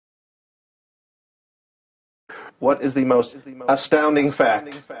what is the most astounding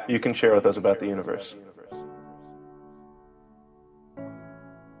fact you can share with us about the universe?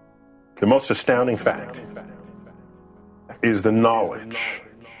 The most astounding fact is the knowledge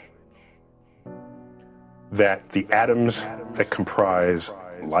that the atoms that comprise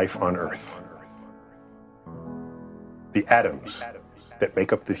life on Earth, the atoms that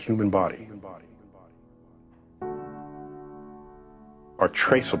make up the human body, are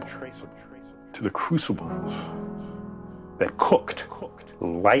traceable to the crucibles that cooked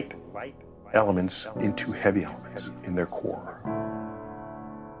light elements into heavy elements in their core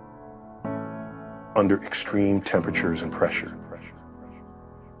under extreme temperatures and pressure.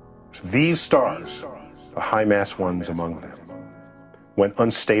 So these stars, the high-mass ones among them, when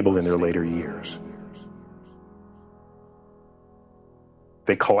unstable in their later years,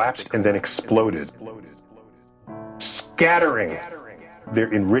 they collapsed and then exploded, scattering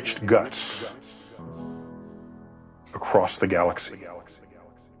their enriched guts across the galaxy.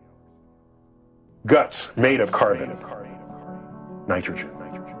 Guts made of carbon, nitrogen,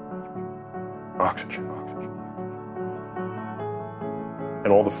 oxygen, and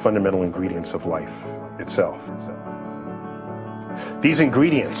all the fundamental ingredients of life itself. These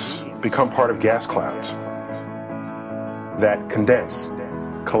ingredients become part of gas clouds that condense,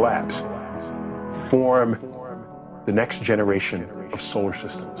 collapse, form the next generation of solar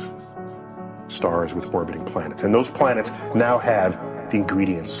systems, stars with orbiting planets. And those planets now have the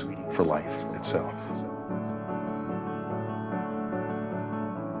ingredients for life itself.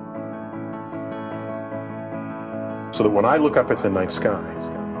 So that when I look up at the night sky,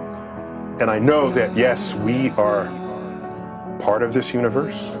 and I know that, yes, we are part of this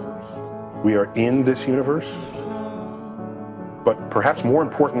universe, we are in this universe, but perhaps more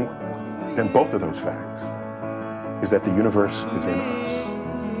important than both of those facts is that the universe is in us.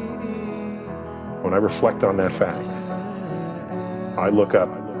 When I reflect on that fact, I look up.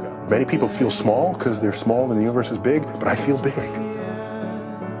 Many people feel small because they're small and the universe is big, but I feel big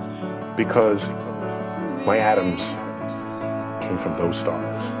because my atoms came from those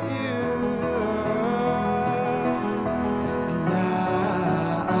stars.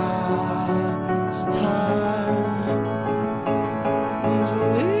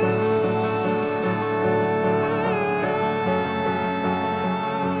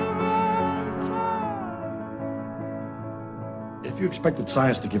 If you expected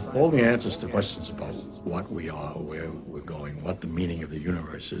science to give all the answers to questions about what we are, where we're going, what the meaning of the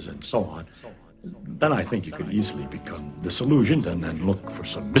universe is, and so on, then I think you could easily become disillusioned and then look for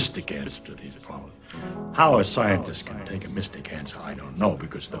some mystic answer to these problems. How a scientist can take a mystic answer, I don't know,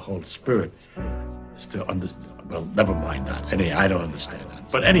 because the whole spirit is to understand. Well, never mind that. I don't understand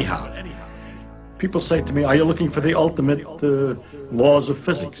that. But anyhow, people say to me, are you looking for the ultimate laws of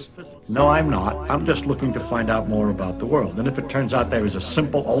physics? No, I'm not. I'm just looking to find out more about the world. And if it turns out there is a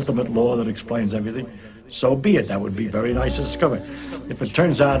simple ultimate law that explains everything, so be it. That would be very nice to discover. If it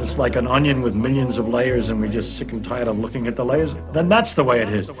turns out it's like an onion with millions of layers and we're just sick and tired of looking at the layers, then that's the way it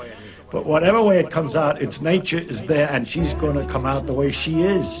is. But whatever way it comes out, its nature is there and she's going to come out the way she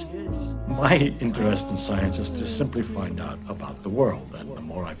is. My interest in science is to simply find out about the world. And the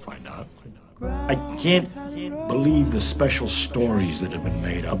more I find out, I can't believe the special stories that have been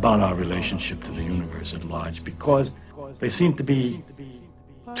made about our relationship to the universe at large because they seem to be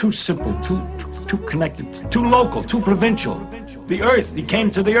too simple, too connected, too local, too provincial. The earth, he came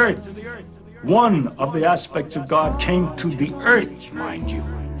to the earth. One of the aspects of God came to the earth, mind you.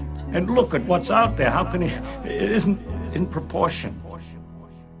 And look at what's out there. How can it isn't in proportion.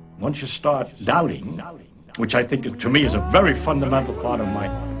 Once you start doubting, which I think to me is a very fundamental part of my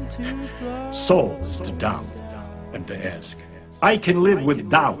soul, is to doubt and to ask. I can live with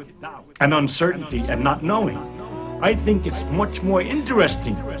doubt and uncertainty and not knowing. I think it's much more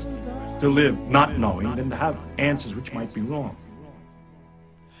interesting to live not knowing than to have answers which might be wrong.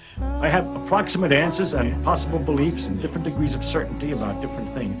 I have approximate answers and possible beliefs and different degrees of certainty about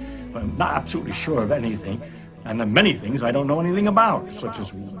different things, but I'm not absolutely sure of anything, and there are many things I don't know anything about, such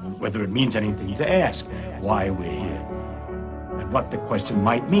as whether it means anything to ask, why we're here, and what the question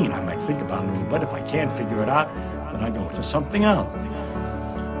might mean. I might think about it a little bit. If I can't figure it out, then I go to something else.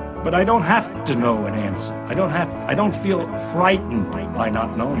 But I don't have to know an answer. I don't feel frightened by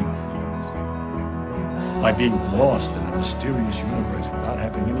not knowing things, by being lost in a mysterious universe without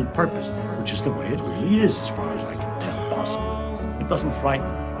having any purpose, which is the way it really is, as far as I can tell possible. It doesn't frighten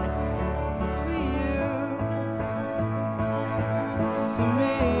me.